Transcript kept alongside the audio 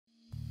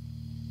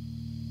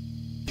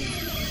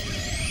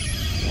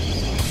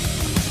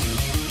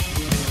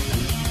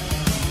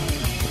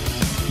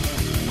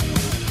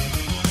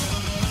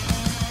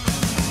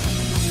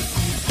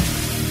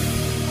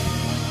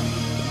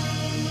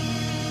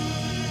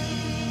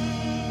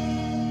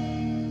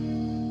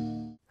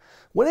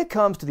When it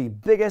comes to the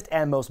biggest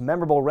and most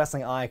memorable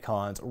wrestling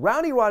icons,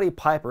 Roddy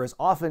Piper is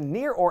often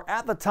near or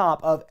at the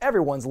top of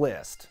everyone's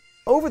list.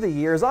 Over the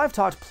years, I've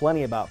talked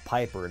plenty about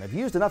Piper and have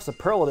used enough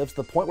superlatives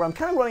to the point where I'm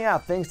kind of running out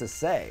of things to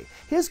say.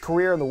 His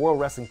career in the World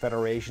Wrestling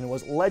Federation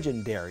was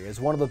legendary as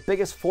one of the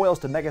biggest foils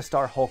to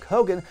megastar Hulk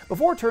Hogan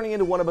before turning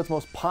into one of its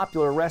most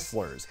popular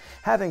wrestlers,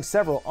 having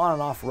several on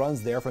and off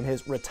runs there from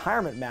his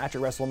retirement match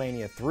at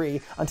WrestleMania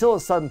 3 until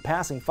his sudden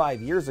passing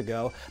 5 years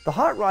ago. The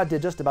Hot Rod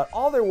did just about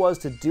all there was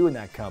to do in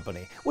that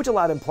company, which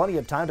allowed him plenty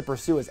of time to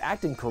pursue his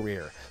acting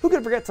career. Who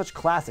could forget such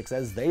classics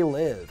as They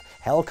Live,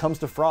 Hell Comes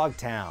to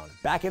Frogtown,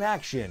 Back in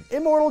Action,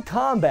 Immortal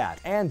Kombat,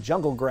 and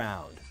Jungle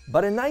Ground.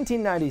 But in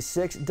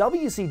 1996,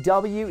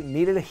 WCW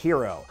needed a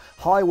hero.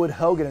 Hollywood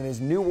Hogan and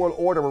his New World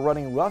Order were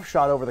running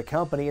roughshod over the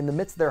company in the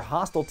midst of their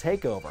hostile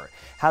takeover.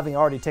 Having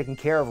already taken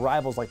care of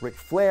rivals like Ric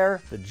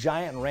Flair, The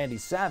Giant, and Randy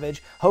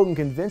Savage, Hogan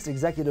convinced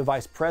Executive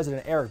Vice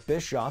President Eric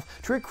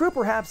Bischoff to recruit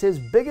perhaps his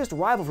biggest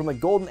rival from the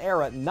Golden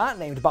Era, not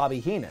named Bobby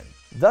Heenan.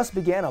 Thus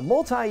began a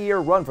multi-year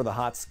run for the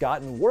Hot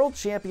Scot in World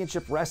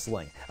Championship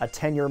Wrestling, a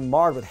tenure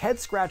marred with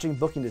head-scratching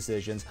booking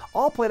decisions,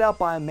 all played out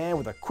by a man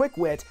with a quick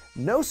wit,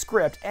 no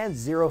script, and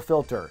zero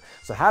filter.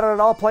 So how did it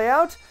all play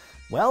out?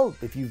 Well,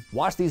 if you've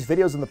watched these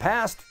videos in the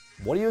past,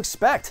 what do you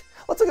expect?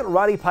 Let's look at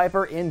Roddy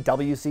Piper in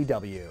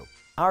WCW.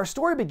 Our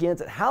story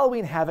begins at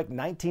Halloween Havoc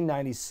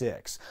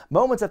 1996.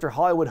 Moments after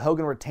Hollywood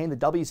Hogan retained the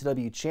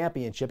WCW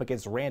Championship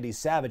against Randy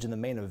Savage in the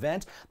main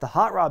event, the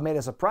Hot Rod made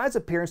a surprise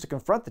appearance to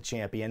confront the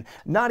champion,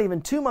 not even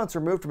 2 months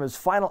removed from his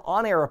final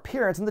on-air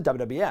appearance in the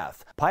WWF.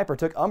 Piper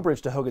took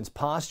umbrage to Hogan's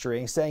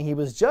posturing, saying he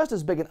was just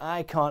as big an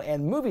icon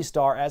and movie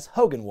star as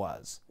Hogan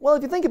was. Well,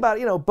 if you think about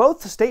it,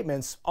 both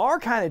statements are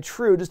kind of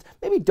true, just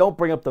maybe don't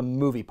bring up the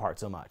movie part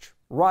so much.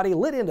 Roddy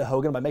lit into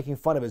Hogan by making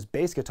fun of his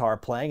bass guitar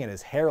playing and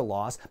his hair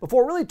loss,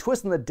 before really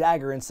twisting the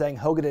dagger and saying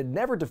Hogan had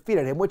never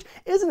defeated him, which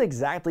isn't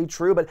exactly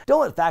true, but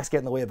don't let facts get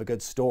in the way of a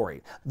good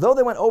story. Though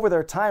they went over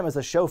their time as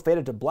the show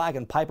faded to black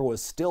and Piper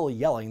was still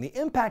yelling, the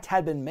impact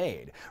had been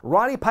made.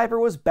 Roddy Piper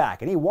was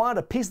back, and he wanted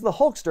a piece of the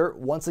Hulkster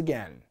once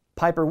again.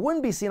 Piper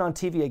wouldn't be seen on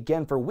TV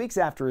again for weeks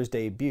after his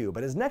debut,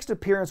 but his next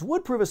appearance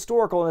would prove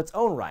historical in its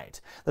own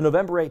right. The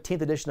November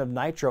 18th edition of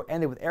Nitro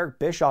ended with Eric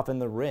Bischoff in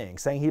the ring,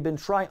 saying he'd been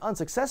trying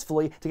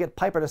unsuccessfully to get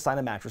Piper to sign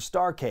a match for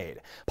Starrcade.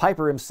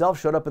 Piper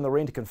himself showed up in the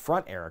ring to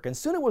confront Eric, and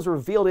soon it was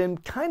revealed in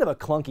kind of a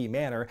clunky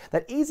manner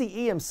that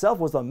Eazy-E himself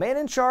was the man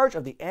in charge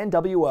of the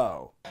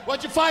NWO.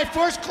 What'd you fight?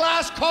 First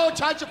class coach,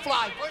 how'd you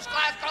fly? First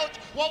class coach,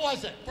 what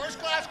was it? First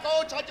class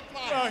coach, how'd you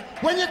fly?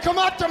 When you come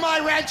up to my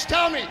ranch,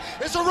 tell me,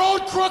 is the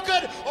road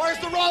crooked or is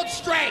the road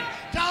straight?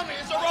 Tell me,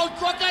 is the road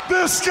crooked?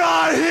 This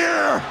guy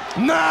here,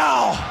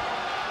 now,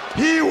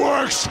 he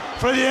works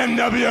for the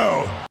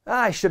NWO.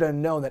 I should have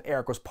known that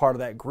Eric was part of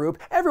that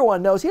group.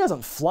 Everyone knows he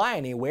doesn't fly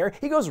anywhere.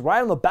 He goes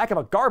right on the back of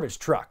a garbage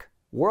truck.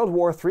 World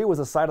War III was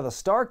the site of the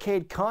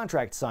Starrcade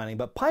contract signing,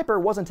 but Piper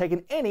wasn't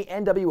taking any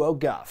NWO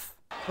guff.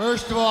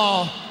 First of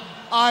all,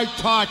 I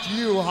taught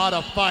you how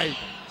to fight,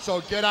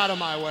 so get out of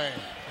my way.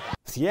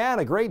 Yeah,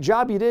 and a great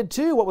job you did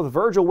too, what with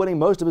Virgil winning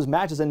most of his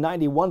matches in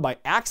 '91 by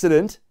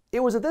accident.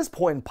 It was at this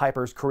point in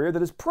Piper's career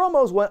that his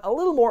promos went a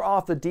little more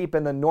off the deep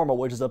end than normal,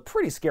 which is a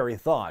pretty scary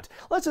thought.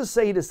 Let's just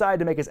say he decided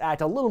to make his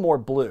act a little more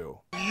blue.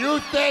 You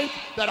think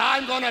that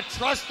I'm gonna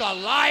trust a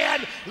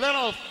lion,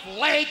 little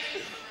flake?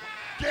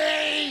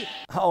 Gay.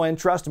 Oh, and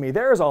trust me,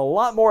 there's a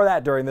lot more of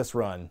that during this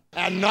run.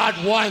 And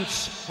not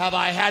once have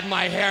I had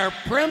my hair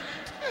primped,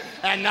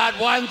 and not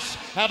once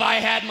have I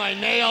had my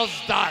nails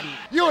done.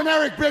 You and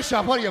Eric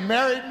Bischoff, what are you,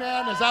 married,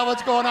 man? Is that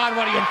what's going on?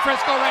 What are you in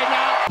Frisco right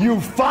now? You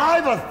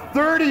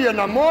 5:30 in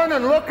the morning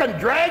looking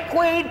drag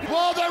queen?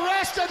 Well, the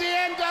rest of the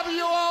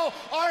NWO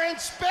are in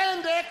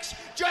spandex,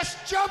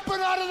 just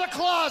jumping out of the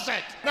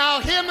closet.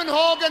 Now, him and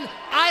Hogan,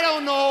 I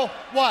don't know,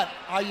 what,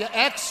 are you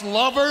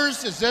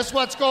ex-lovers? Is this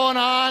what's going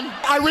on?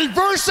 I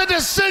reversed the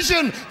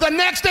decision the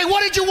next day.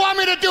 What did you want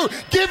me to do?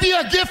 Give you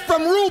a gift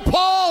from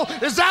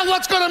RuPaul? Is that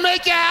what's gonna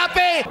make you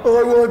happy? All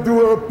I want to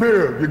do up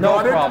here. You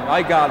got it? No problem.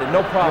 I got it.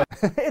 No problem.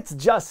 It's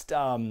just,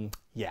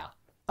 yeah.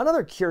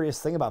 Another curious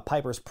thing about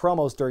Piper's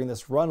promos during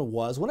this run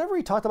was, whenever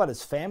he talked about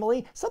his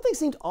family, something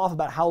seemed off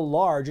about how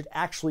large it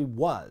actually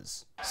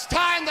was. It's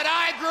time that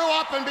I grew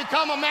up and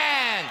become a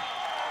man.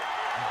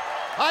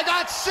 I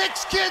got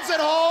 6 kids at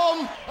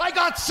home. I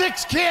got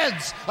 6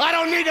 kids. I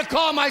don't need to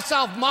call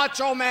myself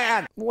Macho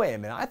Man. Wait a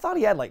minute, I thought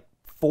he had like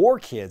 4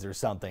 kids or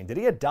something. Did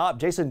he adopt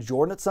Jason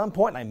Jordan at some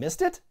point and I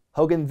missed it?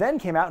 Hogan then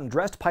came out and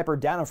dressed Piper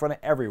down in front of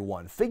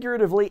everyone,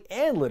 figuratively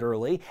and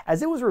literally,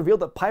 as it was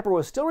revealed that Piper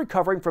was still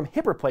recovering from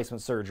hip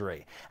replacement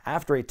surgery.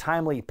 After a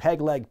timely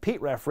Peg Leg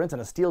Pete reference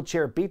and a steel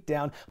chair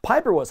beatdown,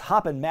 Piper was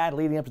hopping mad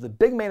leading up to the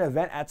big main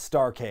event at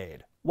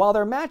Starrcade. While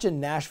their match in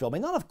Nashville may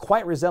not have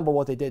quite resembled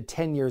what they did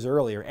 10 years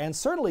earlier, and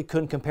certainly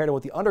couldn't compare to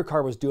what the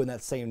undercard was doing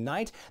that same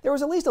night, there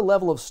was at least a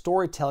level of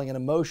storytelling and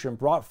emotion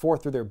brought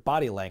forth through their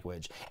body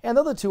language. And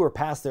though the two were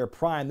past their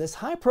prime, this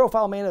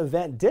high-profile main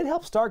event did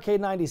help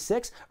Starrcade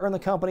 '96 earn the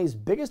company's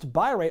biggest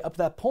buy rate up to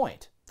that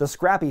point. The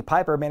scrappy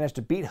Piper managed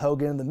to beat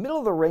Hogan in the middle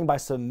of the ring by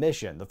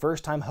submission, the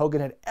first time Hogan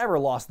had ever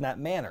lost in that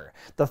manner.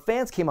 The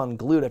fans came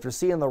unglued after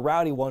seeing the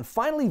Rowdy One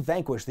finally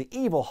vanquish the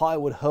evil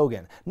Hollywood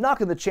Hogan,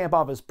 knocking the champ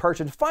off his perch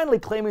and finally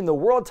claiming the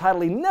world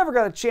title he never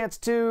got a chance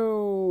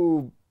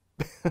to...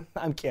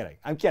 I'm kidding.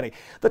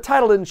 The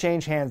title didn't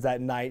change hands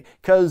that night,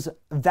 because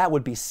that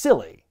would be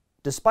silly.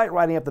 Despite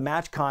writing up the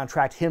match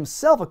contract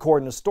himself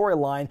according to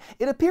storyline,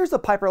 it appears that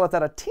Piper left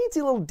out a teensy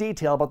little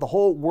detail about the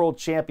whole World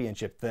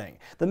Championship thing.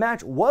 The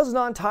match was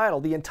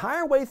non-titled the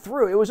entire way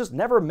through, it was just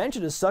never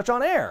mentioned as such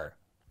on air.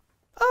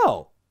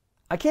 Oh.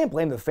 I can't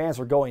blame the fans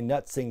for going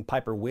nuts seeing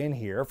Piper win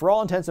here. For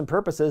all intents and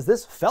purposes,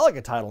 this felt like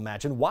a title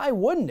match, and why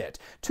wouldn't it?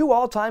 Two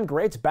all-time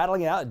greats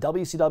battling it out at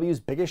WCW's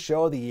biggest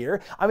show of the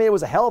year. I mean, it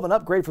was a hell of an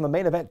upgrade from the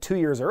main event 2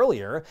 years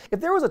earlier. If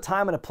there was a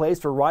time and a place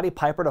for Roddy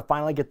Piper to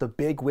finally get the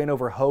big win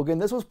over Hogan,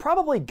 this was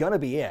probably gonna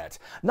be it.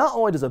 Not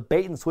only does a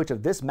bait and switch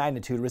of this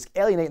magnitude risk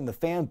alienating the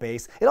fan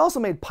base, it also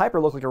made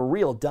Piper look like a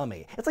real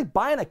dummy. It's like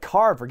buying a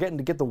car and forgetting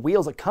to get the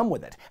wheels that come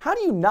with it. How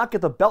do you not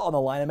get the belt on the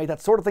line and make that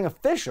sort of thing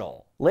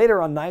official?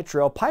 Later on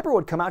Nitro, Piper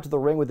would come out to the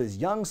ring with his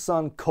young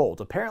son Colt,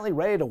 apparently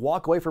ready to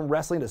walk away from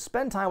wrestling to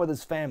spend time with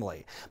his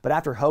family. But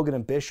after Hogan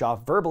and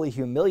Bischoff verbally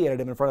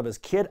humiliated him in front of his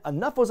kid,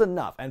 enough was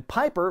enough, and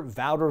Piper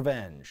vowed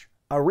revenge.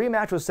 A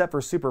rematch was set for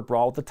Super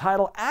Brawl with the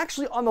title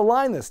actually on the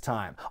line this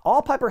time.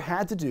 All Piper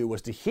had to do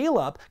was to heal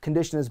up,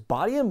 condition his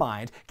body and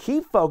mind,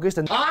 keep focused,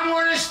 and I'm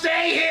gonna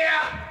stay here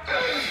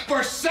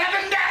for 7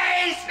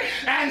 days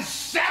and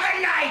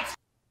 7 nights!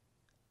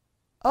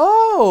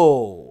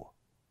 Oh!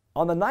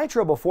 On the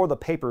Nitro before the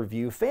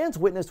pay-per-view, fans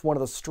witnessed one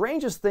of the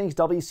strangest things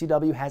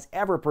WCW has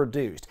ever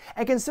produced.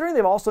 And considering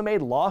they've also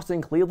made Lost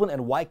in Cleveland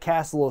and White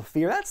Castle of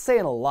Fear, that's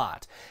saying a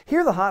lot.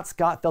 Here the Hot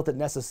Scot felt it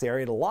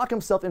necessary to lock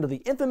himself into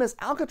the infamous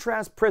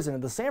Alcatraz prison in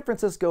the San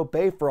Francisco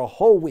Bay for a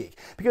whole week.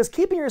 Because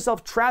keeping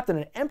yourself trapped in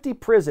an empty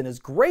prison is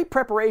great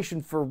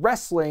preparation for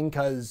wrestling,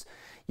 cause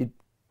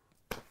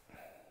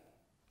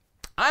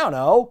I don't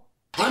know.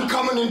 I'm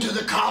coming into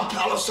the Cow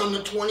Palace on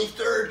the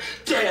 23rd,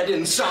 dead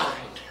inside.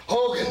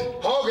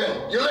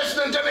 Hogan, you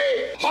listening to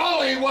me?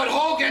 Hollywood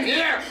Hogan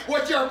here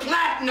with your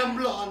platinum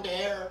blonde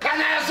hair.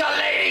 And as the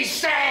ladies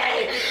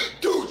say,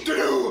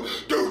 do-do-do,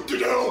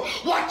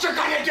 what you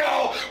gonna do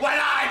when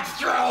I'm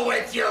through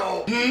with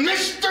you?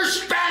 Mr.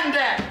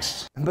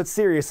 Spandex! But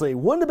seriously,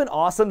 wouldn't it have been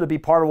awesome to be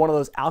part of one of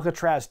those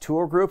Alcatraz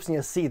tour groups and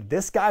you see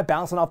this guy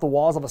bouncing off the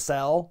walls of a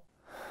cell?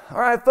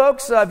 Alright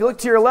folks, if you look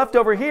to your left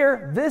over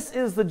here, this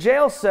is the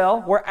jail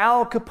cell where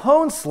Al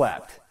Capone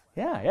slept.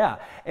 Yeah.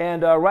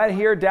 And right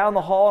here down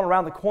the hall and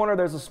around the corner,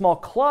 there's a small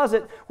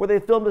closet where they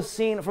filmed a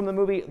scene from the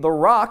movie The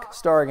Rock,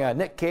 starring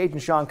Nick Cage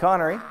and Sean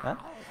Connery.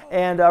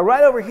 And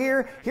right over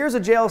here, here's a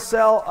jail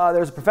cell.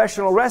 There's a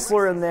professional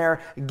wrestler in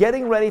there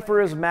getting ready for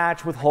his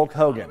match with Hulk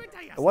Hogan.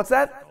 What's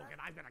that?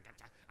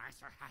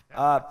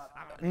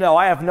 No,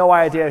 I have no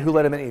idea who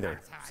let him in either.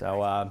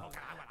 So,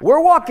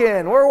 we're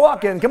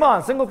walking. Come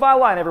on, single file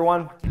line,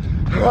 everyone.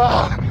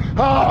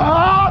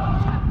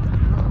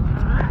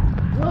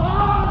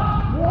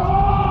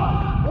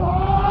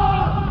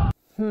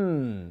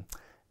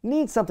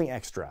 Need something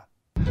extra.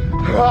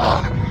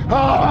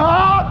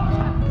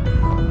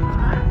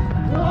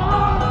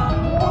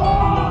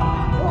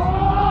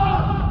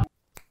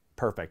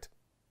 Perfect.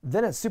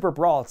 Then at Super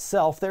Brawl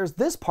itself, there's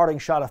this parting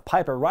shot of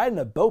Piper riding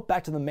a boat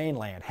back to the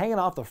mainland, hanging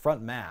off the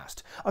front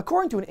mast.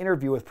 According to an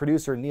interview with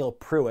producer Neil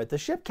Pruitt, the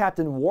ship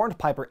captain warned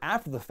Piper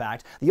after the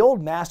fact the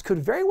old mast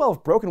could very well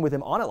have broken with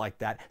him on it like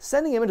that,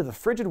 sending him into the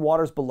frigid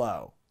waters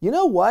below. You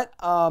know what?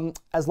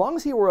 As long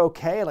as he were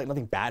okay and like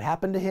nothing bad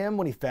happened to him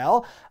when he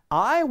fell,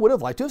 I would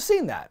have liked to have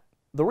seen that.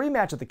 The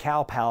rematch at the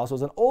Cow Palace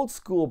was an old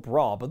school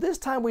brawl, but this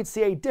time we'd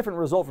see a different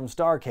result from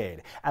Starrcade,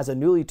 as a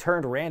newly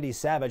turned Randy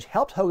Savage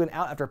helped Hogan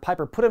out after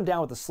Piper put him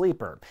down with a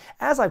sleeper.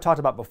 As I've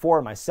talked about before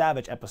in my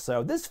Savage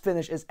episode, this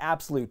finish is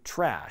absolute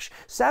trash.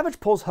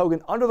 Savage pulls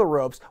Hogan under the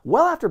ropes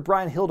well after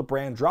Brian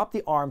Hildebrand dropped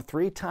the arm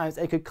 3 times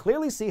and could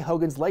clearly see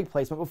Hogan's leg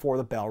placement before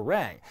the bell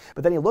rang.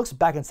 But then he looks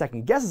back and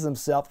second guesses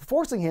himself,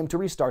 forcing him to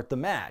restart the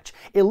match.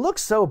 It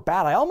looks so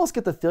bad, I almost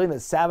get the feeling that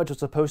Savage was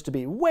supposed to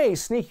be way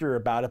sneakier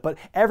about it, but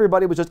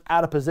everybody was just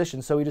out of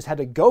position, so he just had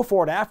to go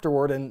for it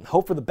afterward and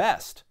hope for the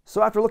best.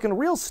 So after looking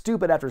real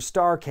stupid after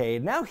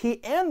Starrcade, now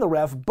he and the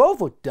ref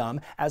both looked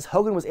dumb as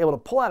Hogan was able to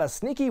pull out a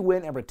sneaky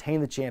win and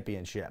retain the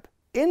championship.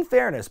 In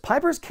fairness,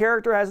 Piper's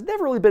character has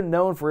never really been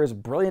known for his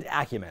brilliant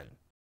acumen.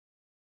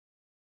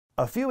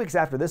 A few weeks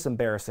after this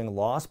embarrassing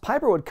loss,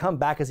 Piper would come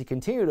back as he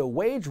continued to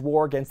wage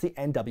war against the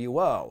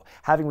NWO.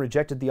 Having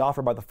rejected the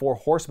offer by the Four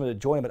Horsemen to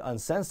join him at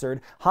Uncensored,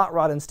 Hot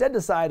Rod instead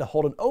decided to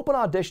hold an open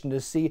audition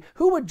to see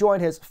who would join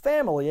his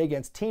family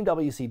against Team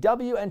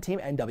WCW and Team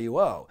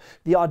NWO.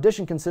 The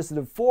audition consisted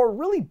of 4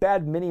 really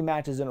bad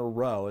mini-matches in a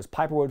row, as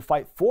Piper would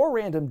fight 4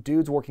 random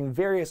dudes working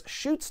various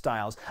shoot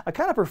styles, a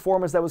kind of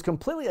performance that was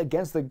completely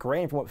against the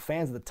grain from what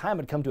fans at the time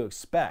had come to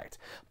expect.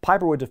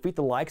 Piper would defeat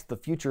the likes of the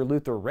future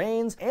Luther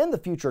Reigns and the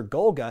future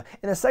Golga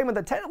in a segment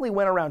that technically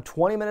went around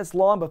 20 minutes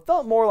long but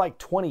felt more like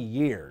 20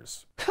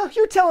 years.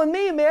 You're telling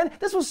me, man,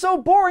 this was so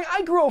boring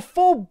I grew a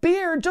full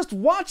beard just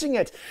watching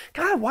it.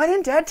 God, why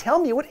didn't Dad tell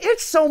me it would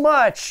itch so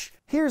much?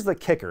 Here's the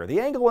kicker. The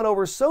angle went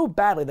over so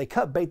badly they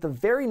cut bait the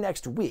very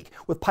next week,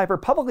 with Piper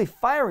publicly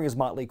firing his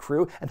motley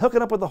crew and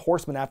hooking up with the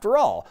Horsemen after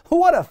all.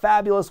 What a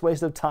fabulous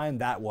waste of time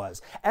that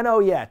was. And oh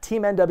yeah,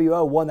 Team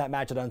NWO won that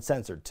match at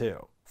Uncensored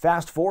too.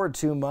 Fast forward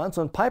 2 months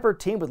when Piper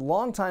teamed with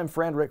longtime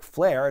friend Ric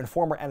Flair and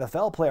former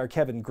NFL player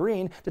Kevin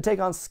Green to take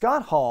on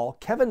Scott Hall,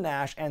 Kevin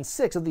Nash, and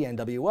 6 of the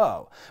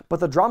NWO. But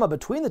the drama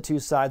between the two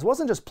sides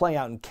wasn't just playing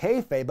out in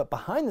kayfabe, but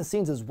behind the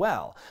scenes as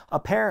well.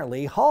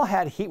 Apparently, Hall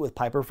had heat with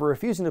Piper for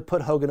refusing to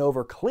put Hogan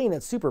over clean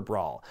at Super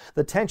Brawl.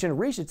 The tension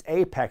reached its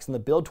apex in the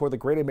build toward the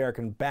Great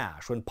American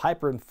Bash when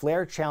Piper and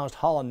Flair challenged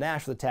Hall and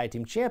Nash for the Tag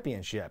Team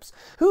Championships.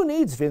 Who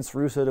needs Vince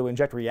Russo to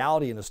inject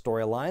reality into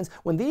storylines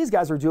when these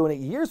guys were doing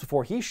it years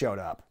before he showed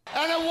up?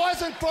 And it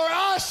wasn't for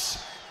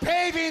us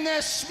paving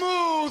this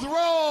smooth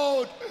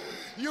road,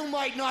 you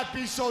might not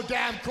be so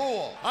damn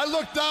cool. I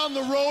looked down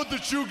the road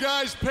that you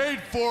guys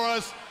paid for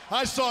us.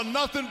 I saw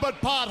nothing but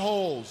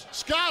potholes.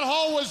 Scott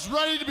Hall was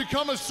ready to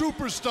become a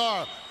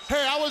superstar.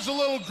 Hey, I was a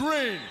little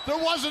green.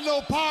 There wasn't no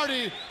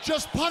party,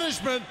 just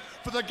punishment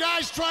for the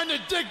guys trying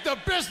to dig the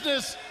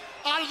business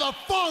out of the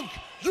funk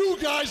you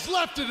guys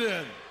left it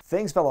in.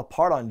 Things fell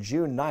apart on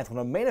June 9th when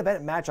a main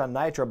event match on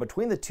Nitro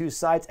between the two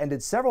sides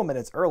ended several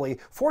minutes early,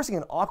 forcing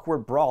an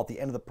awkward brawl at the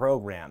end of the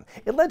program.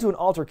 It led to an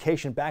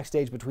altercation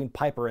backstage between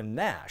Piper and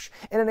Nash,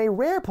 and in a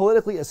rare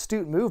politically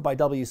astute move by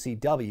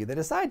WCW, they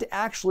decided to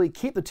actually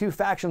keep the two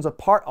factions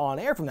apart on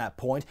air from that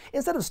point,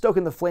 instead of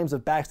stoking the flames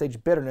of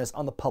backstage bitterness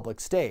on the public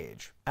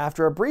stage.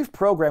 After a brief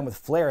program with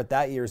Flair at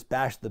that year's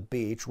Bash at the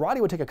Beach,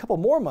 Roddy would take a couple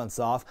more months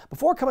off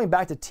before coming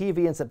back to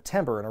TV in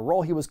September in a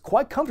role he was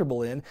quite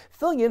comfortable in,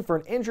 filling in for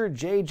an injured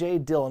J.J.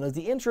 Dillon as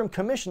the interim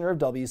commissioner of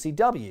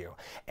WCW.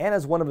 And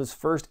as one of his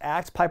first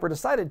acts, Piper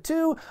decided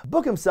to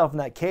book himself in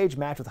that cage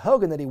match with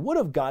Hogan that he would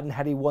have gotten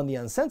had he won the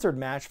Uncensored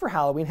match for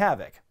Halloween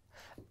Havoc.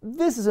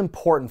 This is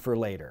important for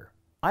later.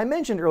 I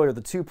mentioned earlier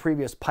the two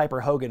previous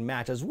Piper-Hogan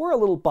matches were a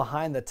little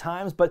behind the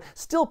times, but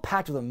still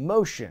packed with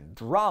emotion,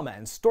 drama,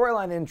 and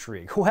storyline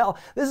intrigue. Well,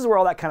 this is where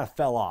all that kind of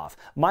fell off.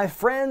 My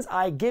friends,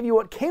 I give you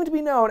what came to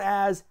be known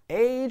as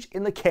Age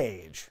in the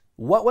Cage.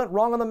 What went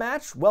wrong on the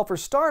match? Well, for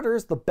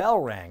starters, the bell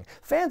rang.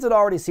 Fans had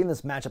already seen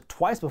this matchup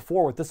twice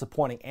before with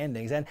disappointing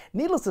endings, and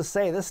needless to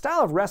say, this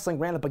style of wrestling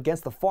ran up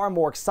against the far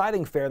more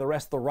exciting fare the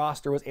rest of the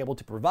roster was able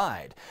to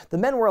provide. The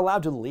men were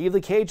allowed to leave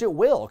the cage at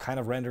will, kind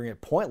of rendering it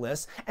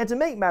pointless, and to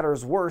make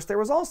matters worse, there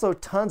was also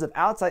tons of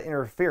outside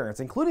interference,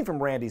 including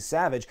from Randy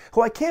Savage,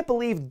 who I can't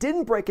believe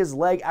didn't break his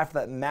leg after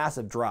that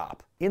massive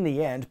drop. In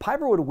the end,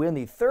 Piper would win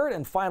the third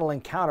and final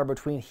encounter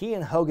between he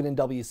and Hogan in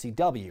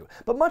WCW,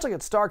 but much like at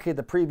Starrcade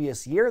the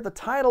previous year, the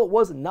title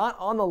was not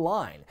on the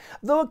line.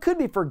 Though it could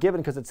be forgiven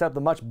because it set up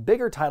the much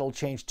bigger title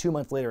change 2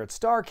 months later at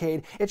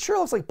Starrcade, it sure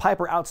looks like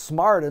Piper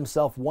outsmarted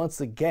himself once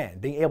again,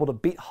 being able to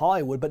beat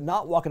Hollywood but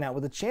not walking out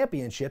with the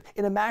championship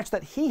in a match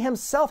that he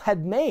himself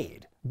had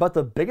made. But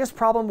the biggest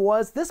problem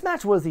was, this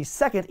match was the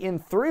second in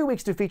 3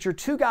 weeks to feature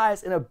two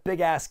guys in a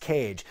big-ass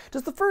cage.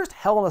 Does the first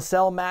Hell in a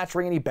Cell match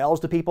ring any bells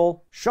to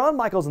people? Shawn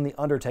Michaels and The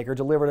Undertaker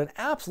delivered an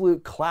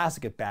absolute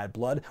classic at Bad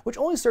Blood, which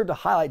only served to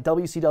highlight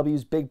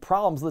WCW's big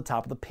problems at the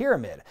top of the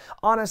pyramid.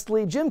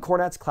 Honestly, Jim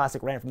Cornette's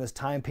classic rant from this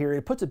time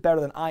period puts it better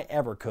than I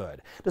ever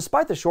could.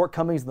 Despite the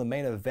shortcomings in the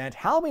main event,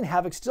 Halloween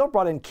Havoc still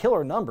brought in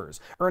killer numbers,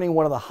 earning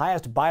one of the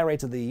highest buy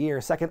rates of the year,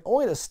 second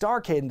only to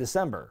Starrcade in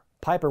December.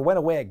 Piper went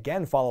away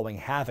again following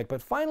Havoc,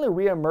 but finally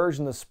re-emerged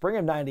in the spring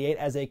of '98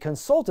 as a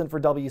consultant for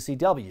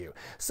WCW.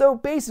 So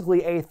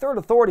basically a third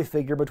authority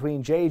figure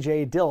between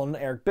J.J. Dillon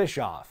and Eric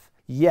Bischoff.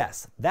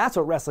 Yes, that's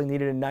what wrestling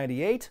needed in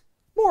 '98.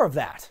 More of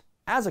that.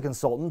 As a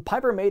consultant,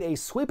 Piper made a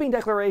sweeping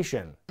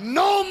declaration.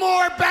 No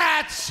more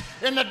bats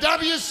in the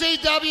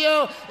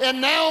WCW, and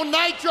now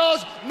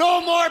Nitros,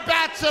 no more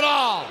bats at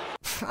all.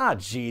 Ah,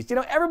 geez. You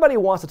know, everybody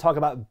wants to talk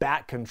about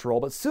bat control,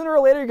 but sooner or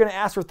later you're going to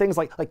ask for things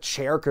like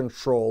chair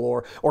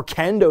control or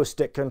kendo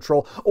stick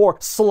control or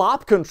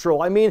slop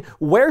control. I mean,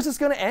 where's this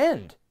going to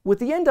end? With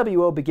the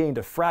NWO beginning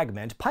to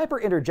fragment, Piper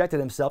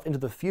interjected himself into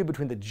the feud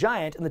between the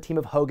Giant and the team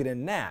of Hogan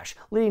and Nash,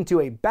 leading to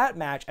a bat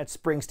match at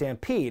Spring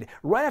Stampede,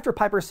 right after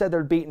Piper said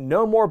there'd be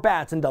no more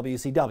bats in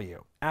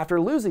WCW. After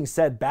losing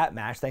said bat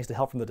match thanks to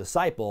help from the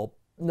Disciple,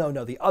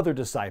 the other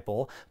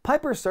Disciple,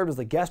 Piper served as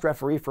the guest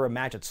referee for a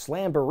match at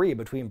Slamboree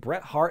between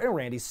Bret Hart and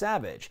Randy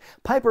Savage.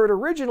 Piper had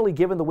originally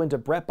given the win to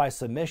Bret by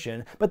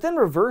submission, but then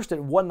reversed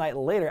it one night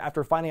later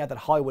after finding out that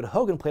Hollywood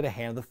Hogan played a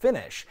hand in the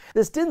finish.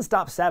 This didn't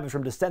stop Savage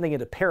from descending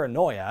into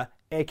paranoia,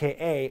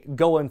 aka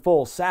going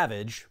full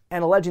Savage,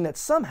 and alleging that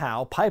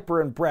somehow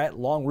Piper and Bret,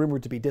 long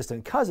rumored to be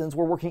distant cousins,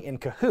 were working in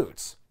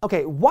cahoots.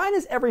 Okay, why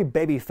does every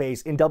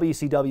babyface in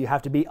WCW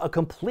have to be a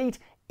complete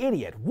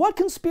idiot. What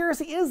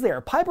conspiracy is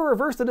there? Piper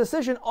reversed the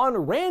decision on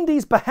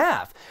Randy's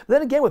behalf.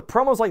 Then again, with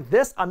promos like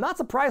this, I'm not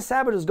surprised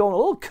Savage is going a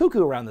little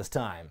cuckoo around this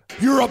time.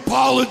 Your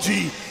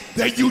apology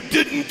that you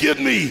didn't give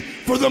me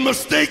for the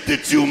mistake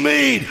that you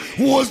made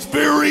was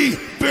very,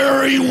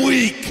 very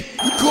weak.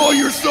 You call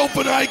yourself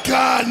an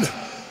icon.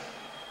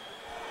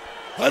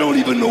 I don't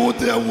even know what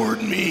that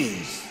word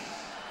means.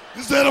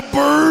 Is that a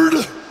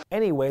bird?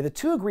 Anyway, the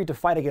two agreed to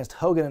fight against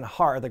Hogan and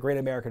Hart at the Great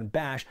American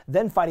Bash,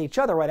 then fight each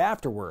other right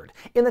afterward.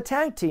 In the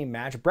tag team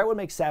match, Bret would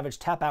make Savage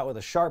tap out with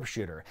a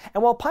sharpshooter.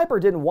 And while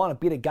Piper didn't want to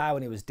beat a guy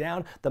when he was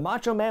down, the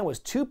Macho Man was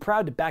too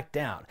proud to back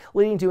down,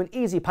 leading to an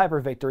easy Piper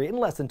victory in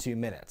less than 2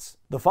 minutes.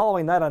 The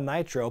following night on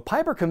Nitro,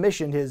 Piper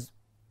commissioned his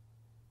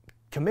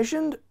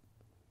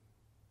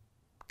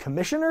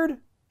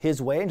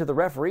way into the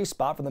referee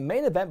spot for the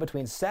main event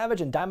between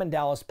Savage and Diamond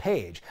Dallas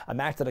Page, a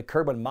match that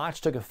occurred when Mach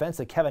took offense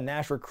to Kevin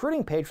Nash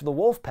recruiting Page for the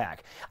Wolfpack.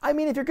 I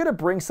mean, if you're going to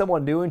bring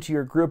someone new into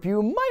your group,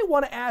 you might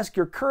want to ask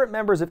your current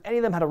members if any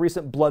of them had a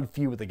recent blood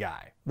feud with the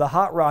guy. The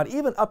Hot Rod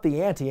even upped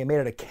the ante and made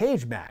it a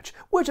cage match,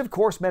 which of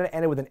course meant it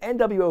ended with an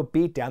NWO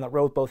beatdown that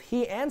rode both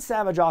he and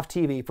Savage off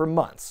TV for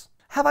months.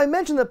 Have I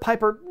mentioned that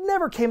Piper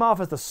never came off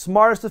as the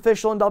smartest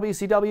official in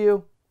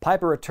WCW?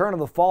 Piper returned in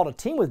the fall to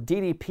team with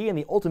DDP and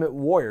the Ultimate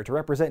Warrior to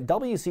represent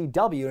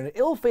WCW in an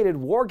ill-fated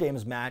War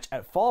Games match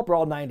at Fall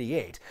Brawl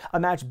 98, a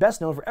match best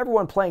known for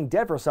everyone playing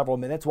dead for several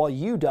minutes while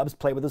U-Dubs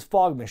played with his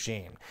fog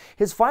machine.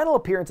 His final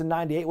appearance in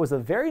 98 was the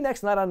very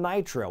next night on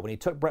Nitro when he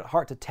took Bret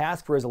Hart to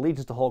task for his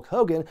allegiance to Hulk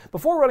Hogan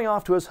before running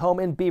off to his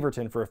home in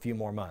Beaverton for a few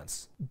more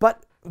months.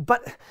 But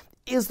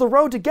is the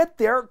road to get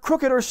there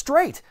crooked or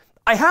straight?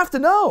 I have to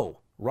know!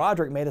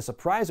 Roderick made a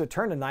surprise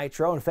return to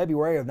Nitro in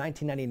February of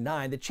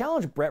 1999 to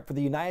challenge Bret for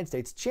the United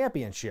States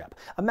Championship,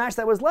 a match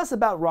that was less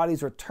about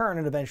Roddy's return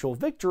and eventual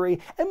victory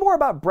and more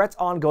about Bret's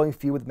ongoing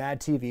feud with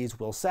Mad TV's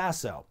Will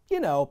Sasso.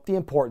 You know, the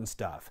important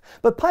stuff.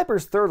 But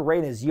Piper's third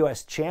reign as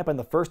US champ and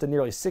the first in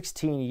nearly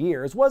 16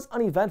 years was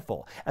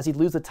uneventful, as he'd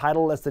lose the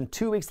title less than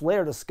 2 weeks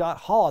later to Scott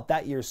Hall at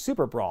that year's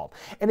Super Brawl.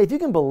 And if you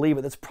can believe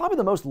it, that's probably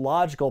the most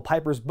logical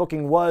Piper's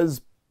booking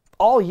was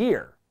all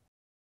year.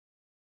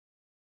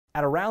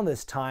 At around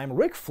this time,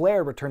 Ric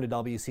Flair returned to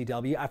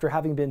WCW after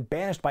having been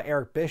banished by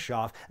Eric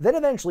Bischoff, then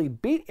eventually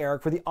beat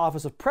Eric for the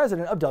office of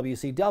president of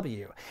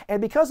WCW.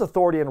 And because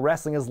authority in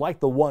wrestling is like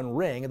the One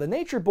Ring, the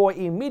Nature Boy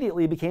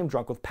immediately became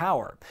drunk with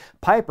power.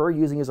 Piper,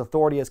 using his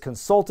authority as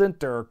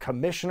consultant or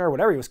commissioner,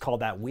 whatever he was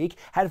called that week,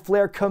 had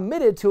Flair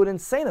committed to an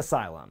insane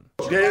asylum.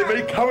 Yeah,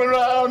 they come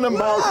around the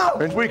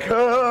mountains, we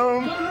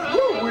come,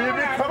 we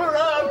come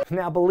around.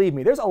 Now believe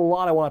me, there's a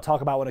lot I want to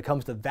talk about when it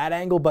comes to that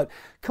angle, but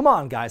come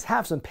on guys,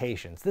 have some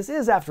patience. This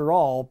is, after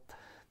all,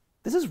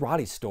 this is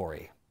Roddy's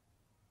story.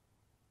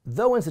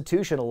 Though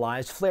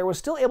institutionalized, Flair was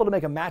still able to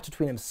make a match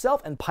between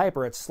himself and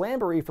Piper at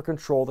Slamboree for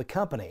control of the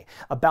company,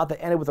 a bout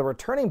that ended with a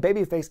returning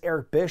babyface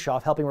Eric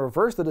Bischoff helping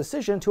reverse the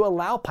decision to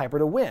allow Piper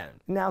to win.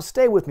 Now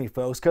stay with me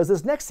folks, because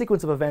this next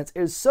sequence of events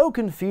is so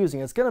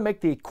confusing it's going to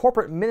make the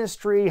corporate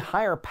ministry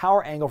higher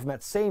power angle from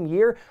that same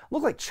year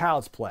look like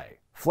child's play.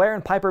 Flair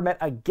and Piper met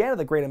again at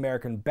the Great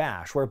American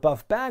Bash, where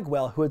Buff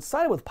Bagwell, who had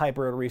sided with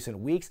Piper in recent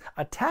weeks,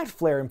 attacked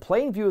Flair in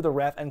plain view of the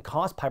ref and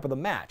cost Piper the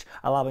match,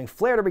 allowing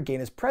Flair to regain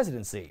his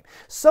presidency.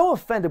 So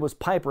offended was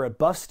Piper at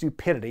Buff's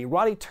stupidity,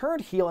 Roddy turned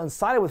heel and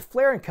sided with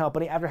Flair and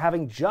company after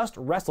having just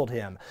wrestled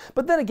him.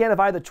 But then again, if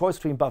I had the choice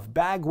between Buff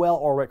Bagwell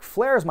or Ric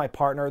Flair as my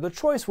partner, the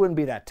choice wouldn't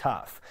be that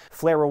tough.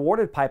 Flair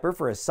rewarded Piper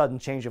for his sudden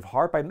change of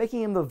heart by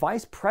making him the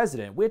vice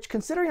president, which,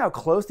 considering how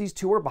close these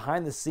two were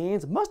behind the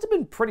scenes, must have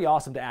been pretty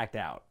awesome to act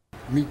out.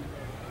 Meet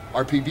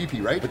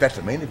RPVP, right? But that's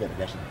the main event,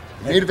 that's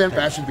the main event,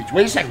 Bash and Beach.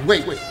 Wait a second,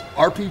 wait.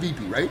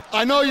 RPVP, right?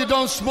 I know you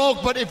don't smoke,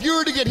 but if you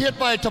were to get hit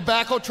by a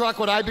tobacco truck,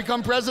 would I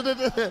become president?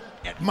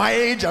 At my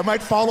age, I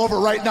might fall over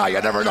right now, you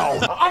never know.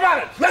 I'm on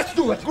it, let's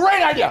do it,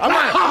 great idea. I'm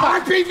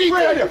on it, RPVP.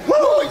 Great idea.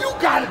 Woo, you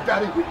got it,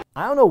 buddy.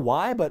 I don't know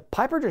why, but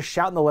Piper just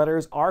shouting the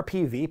letters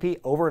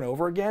RPVP over and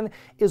over again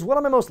is one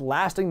of my most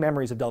lasting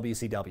memories of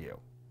WCW.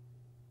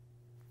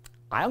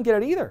 I don't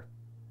get it either.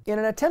 In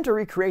an attempt to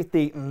recreate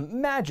the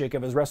magic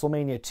of his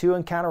WrestleMania 2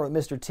 encounter with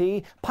Mr.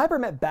 T, Piper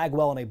met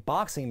Bagwell in a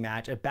boxing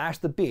match at Bash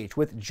the Beach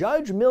with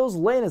Judge Mills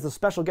Lane as the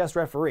special guest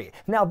referee.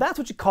 Now that's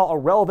what you call a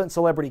relevant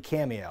celebrity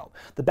cameo.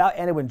 The bout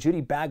ended when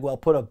Judy Bagwell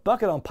put a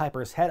bucket on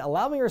Piper's head,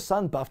 allowing her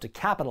son Buff to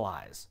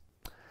capitalize.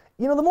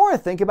 You know, the more I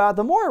think about it,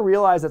 the more I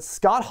realize that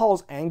Scott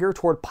Hall's anger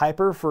toward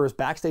Piper for his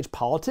backstage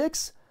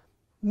politics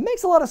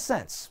makes a lot of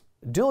sense.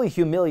 Duly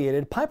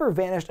humiliated, Piper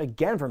vanished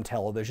again from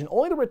television,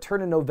 only to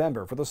return in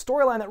November for the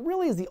storyline that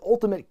really is the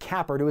ultimate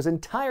capper to his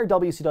entire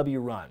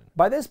WCW run.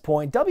 By this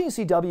point,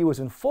 WCW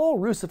was in full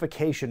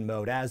Russification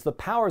mode as the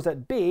powers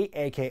that be,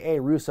 aka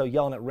Russo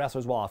yelling at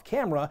wrestlers while off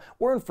camera,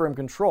 were in firm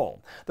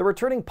control. The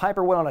returning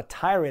Piper went on a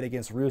tirade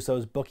against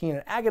Russo's booking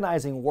an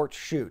agonizing warped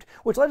shoot,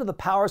 which led to the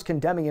powers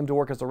condemning him to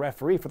work as a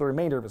referee for the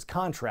remainder of his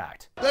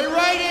contract. They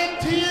write in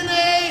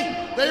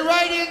TNA, they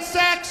write in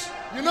sex.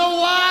 You know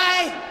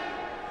why?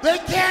 They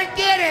can't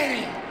get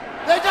any.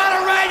 They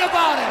gotta write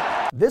about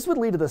it. This would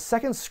lead to the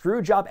second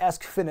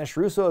screwjob-esque finish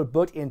Russo had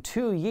booked in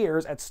 2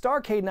 years at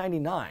Starrcade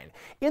 '99.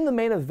 In the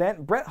main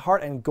event, Bret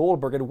Hart and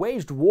Goldberg had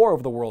waged war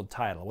over the world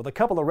title, with a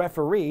couple of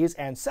referees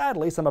and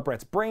sadly some of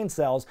Bret's brain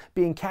cells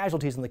being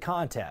casualties in the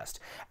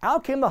contest.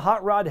 Out came the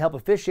Hot Rod to help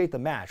officiate the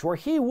match, where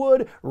he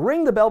would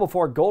ring the bell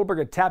before Goldberg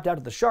had tapped out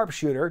to the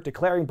sharpshooter,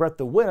 declaring Bret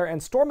the winner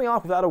and storming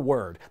off without a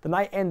word, the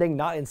night ending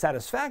not in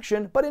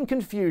satisfaction, but in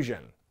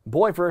confusion.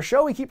 Boy, for a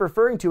show we keep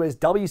referring to as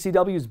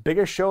WCW's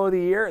biggest show of the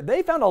year,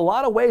 they found a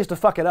lot of ways to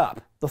fuck it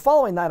up. The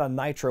following night on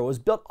Nitro was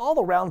built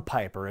all around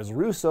Piper, as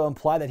Russo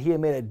implied that he had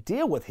made a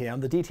deal with him,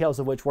 the details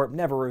of which were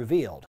never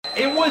revealed.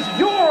 It was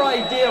your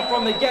idea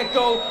from the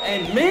get-go,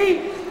 and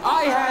me?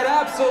 I had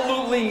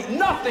absolutely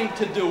nothing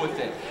to do with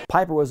it.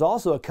 Piper was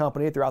also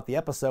accompanied throughout the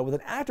episode with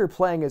an actor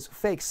playing his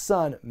fake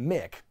son,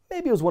 Mick.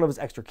 Maybe it was one of his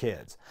extra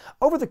kids.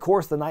 Over the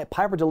course of the night,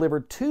 Piper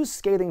delivered 2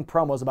 scathing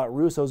promos about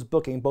Russo's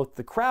booking both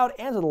the crowd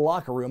and to the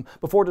locker room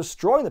before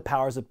destroying the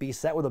powers that be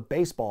set with a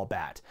baseball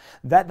bat.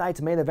 That night's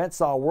main event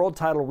saw a world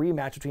title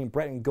rematch between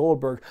Bret and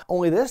Goldberg,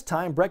 only this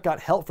time Bret got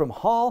help from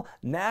Hall,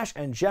 Nash,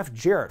 and Jeff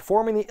Jarrett,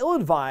 forming the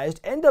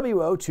ill-advised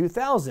NWO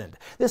 2000.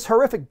 This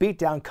horrific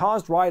beatdown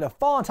caused Roddy to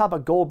fall on top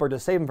of Goldberg to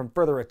save him from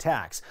further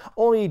attacks,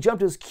 only he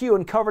jumped his cue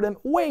and covered him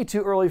way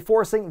too early,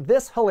 forcing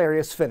this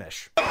hilarious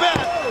finish.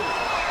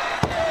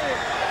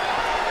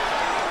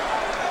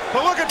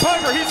 But look at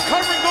Piper, he's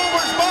covering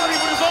Goldberg's body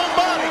with his own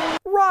body.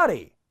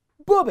 Roddy,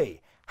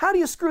 Booby, how do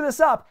you screw this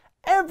up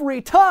every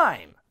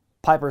time?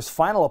 Piper's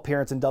final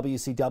appearance in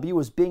WCW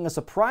was being a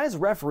surprise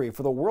referee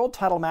for the world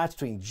title match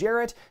between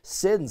Jarrett,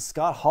 Sid, and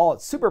Scott Hall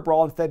at Super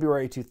Brawl in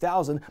February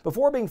 2000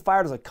 before being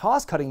fired as a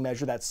cost-cutting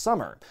measure that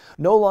summer.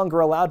 No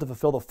longer allowed to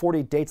fulfill the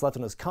 40 dates left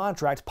on his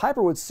contract,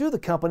 Piper would sue the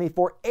company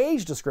for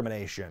age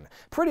discrimination.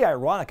 Pretty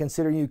ironic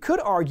considering you could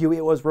argue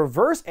it was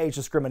reverse age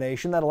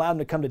discrimination that allowed him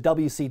to come to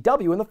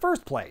WCW in the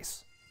first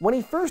place. When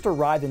he first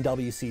arrived in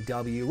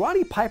WCW,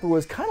 Roddy Piper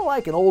was kind of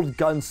like an old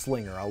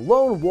gunslinger, a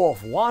lone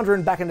wolf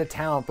wandering back into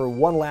town for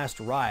one last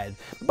ride.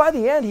 But by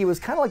the end, he was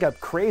kind of like a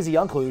crazy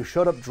uncle who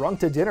showed up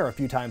drunk to dinner a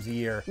few times a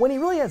year. When he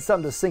really had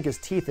something to sink his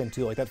teeth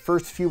into, like that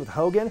first feud with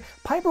Hogan,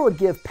 Piper would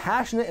give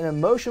passionate and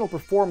emotional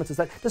performances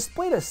that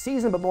displayed a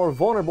seasoned but more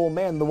vulnerable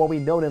man than the one we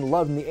known and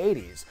loved in the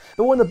 80s.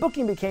 But when the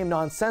booking became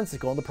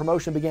nonsensical and the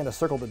promotion began to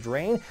circle the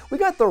drain, we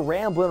got the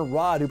rambling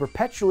Rod who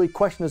perpetually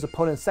questioned his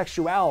opponent's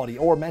sexuality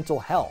or mental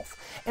health.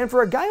 And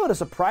for a guy who had a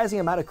surprising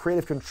amount of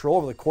creative control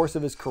over the course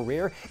of his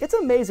career, it's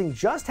amazing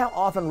just how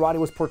often Roddy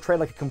was portrayed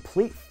like a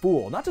complete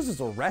fool, not just as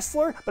a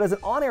wrestler, but as an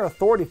on-air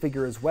authority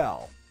figure as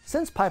well.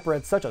 Since Piper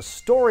had such a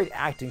storied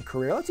acting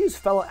career, let's use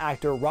fellow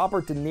actor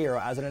Robert De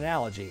Niro as an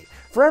analogy.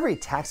 For every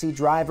taxi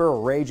driver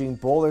or raging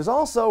bull, there's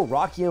also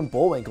Rocky and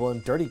Bullwinkle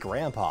and Dirty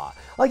Grandpa.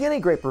 Like any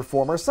great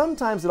performer,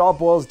 sometimes it all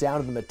boils down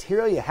to the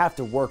material you have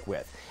to work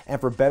with.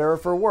 And for better or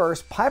for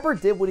worse, Piper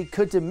did what he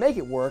could to make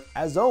it work,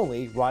 as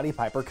only Roddy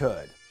Piper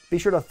could. Be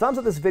sure to thumbs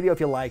up this video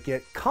if you like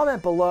it,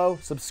 comment below,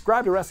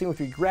 subscribe to Wrestling with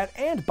Regret,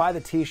 and buy the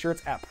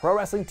t-shirts at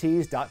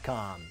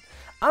ProWrestlingTees.com.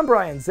 I'm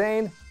Brian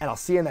Zane, and I'll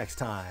see you next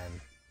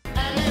time.